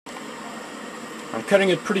I'm cutting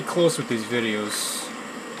it pretty close with these videos.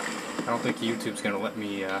 I don't think YouTube's gonna let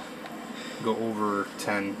me go over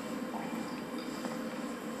 10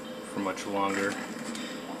 for much longer.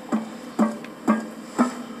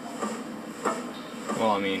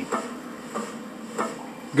 Well, I mean,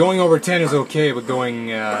 going over 10 is okay, but going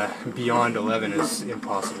beyond 11 is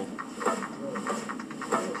impossible.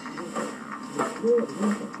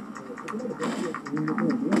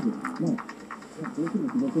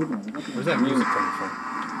 Where's that music coming from?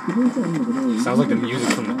 Sounds like the music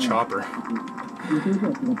from the chopper.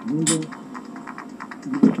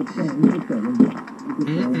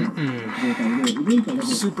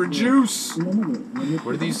 Super juice!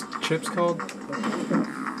 What are these chips called?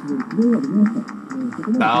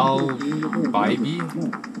 Bibi?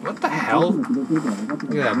 What the hell?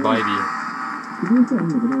 Look at that Bibi.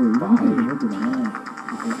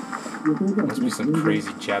 Must be some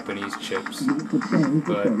crazy Japanese chips,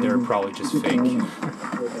 but they're probably just fake.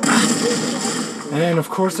 And of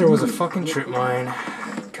course there was a fucking trip mine.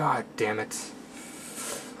 God damn it.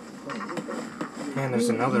 Man, there's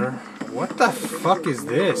another. What the fuck is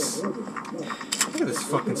this? Look at this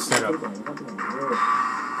fucking setup.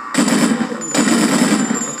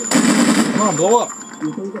 Come on, blow up!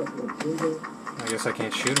 I guess I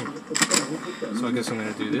can't shoot him. So I guess I'm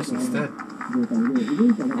gonna do this instead.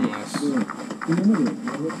 Unless...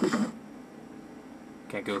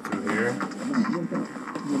 Can't go through here.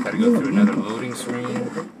 Gotta go through another loading screen.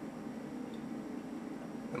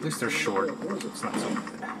 At least they're short, so it's not so bad.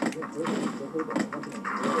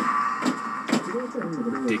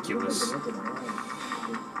 Ridiculous.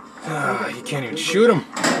 You can't even shoot him!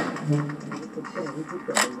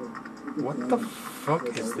 What the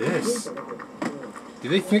fuck is this? Do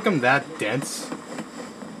they think I'm that dense?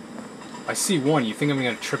 I see one, you think I'm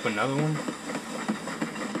gonna trip another one?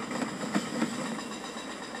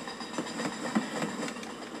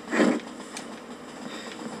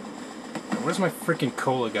 Where's my freaking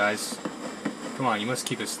cola, guys? Come on, you must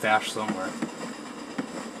keep a stash somewhere.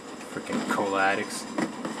 Freaking cola addicts.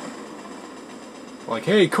 Like,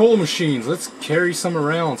 hey, cola machines, let's carry some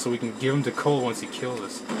around so we can give them to Cole once he kills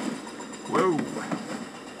us. Whoa.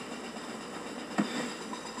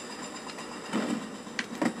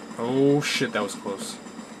 Oh shit, that was close.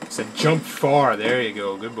 It said jump far. There you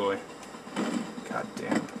go. Good boy. God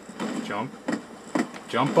damn. Jump.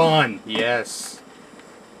 Jump on. Yes.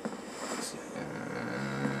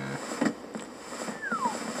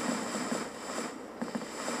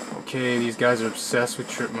 Okay, these guys are obsessed with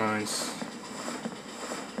trip mines.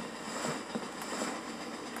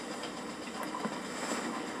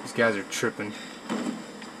 These guys are tripping.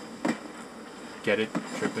 Get it?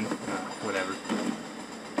 Tripping? Whatever.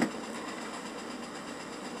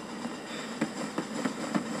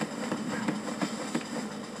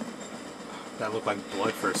 That looked like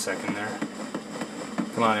blood for a second there.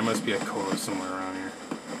 Come on, there must be a cola somewhere around here.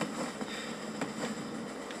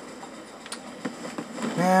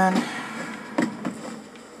 Man,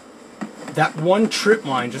 that one trip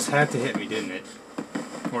mine just had to hit me, didn't it?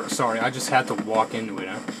 Or, sorry, I just had to walk into it,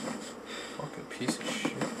 huh? Fucking piece of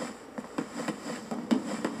shit.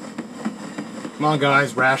 Come on,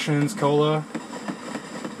 guys, rations, cola.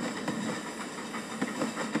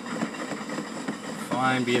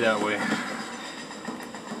 Fine, be that way.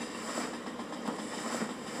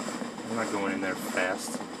 I'm not going in there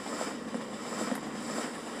fast.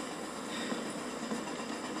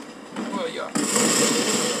 Oh, yeah.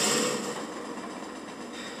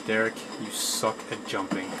 Derek, you suck at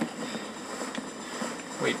jumping.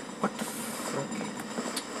 Wait, what the fuck?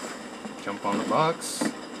 Jump on the box.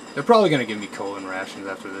 They're probably gonna give me cola and rations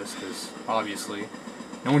after this, because obviously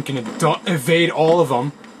no one can evade all of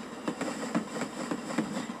them.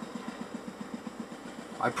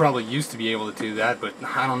 I probably used to be able to do that, but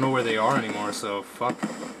I don't know where they are anymore, so fuck.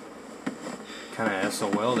 Kinda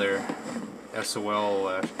SOL there. SOL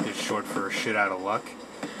is short for shit out of luck.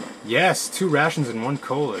 Yes, 2 rations and 1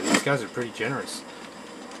 cola. These guys are pretty generous.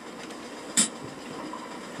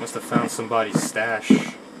 Must have found somebody's stash.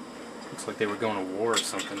 Looks like they were going to war or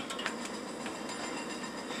something.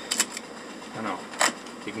 I don't know.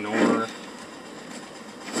 Ignore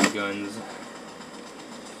guns.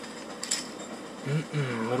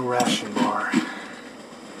 Little ration bar.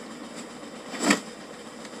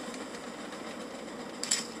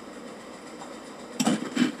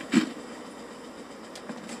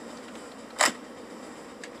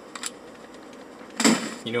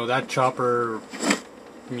 You know, that chopper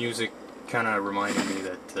music kind of reminded me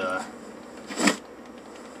that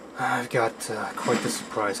I've got quite the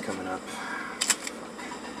surprise coming up.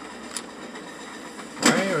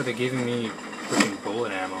 Why are they giving me freaking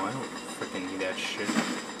bullet ammo? I don't freaking need that shit.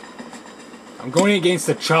 I'm going against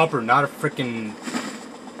a chopper, not a freaking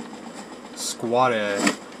squad of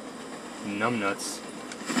numbnuts.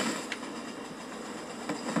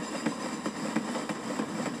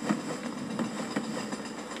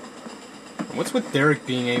 What's with Derek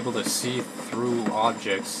being able to see through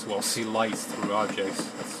objects? Well, see lights through objects.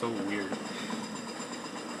 That's so weird.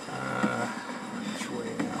 Which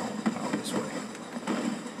way now? Oh, this way.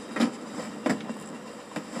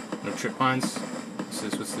 No trip mines?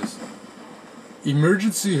 What's this?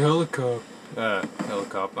 Emergency helicopter.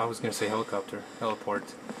 Helicopter. I was gonna say helicopter.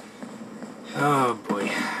 Heliport. Oh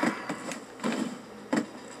boy.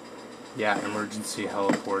 Yeah, emergency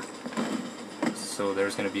heliport. So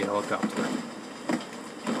there's gonna be a helicopter.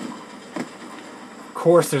 Of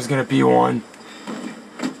course there's gonna be one.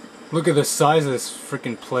 Look at the size of this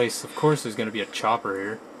freaking place. Of course there's gonna be a chopper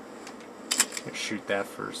here. Let's shoot that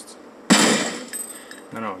first.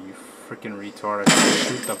 No, you freaking retard. I said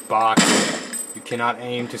shoot the box. You cannot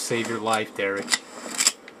aim to save your life, Derek.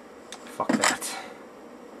 Fuck that.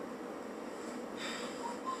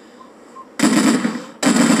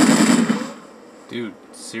 Dude,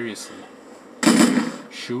 seriously.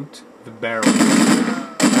 Shoot the barrel.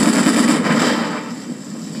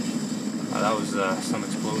 Oh, that was some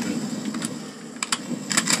explosion.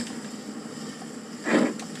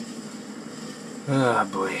 Ah,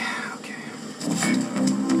 boy. Okay.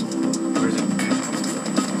 Where is it?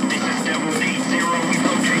 This is Devil 80. We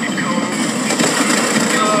located code.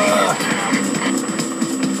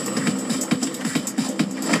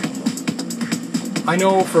 I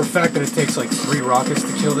know for a fact that it takes like 3 rockets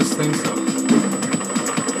to kill this thing, so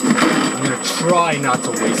I'm gonna try not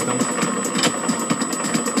to waste them.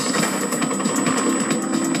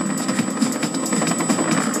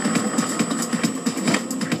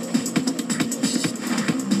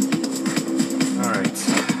 Alright.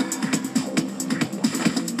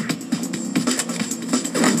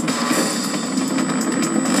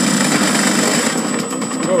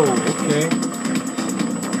 Oh, okay.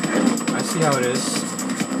 I see how it is.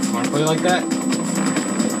 Wanna play like that?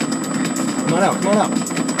 Come on out, come on out.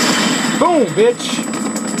 Boom, bitch!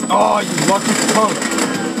 Oh, you lucky punk.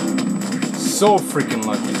 So freaking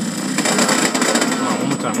lucky. Come on, one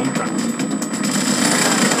more time.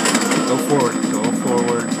 Go forward.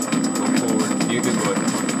 Be a good boy.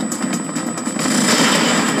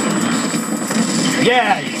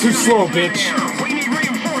 Yeah, you're too slow, bitch. We need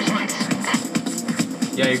reinforcements.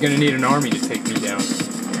 Yeah, you're gonna need an army to take me down.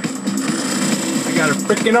 I got a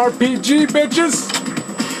freaking RPG, bitches!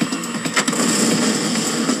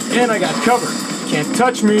 And I got cover. Can't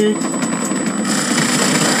touch me.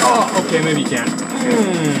 Oh, okay, maybe you can.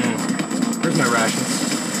 Where's my rations?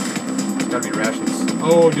 Gotta be rations.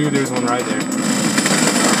 Oh, dude, there's one right there.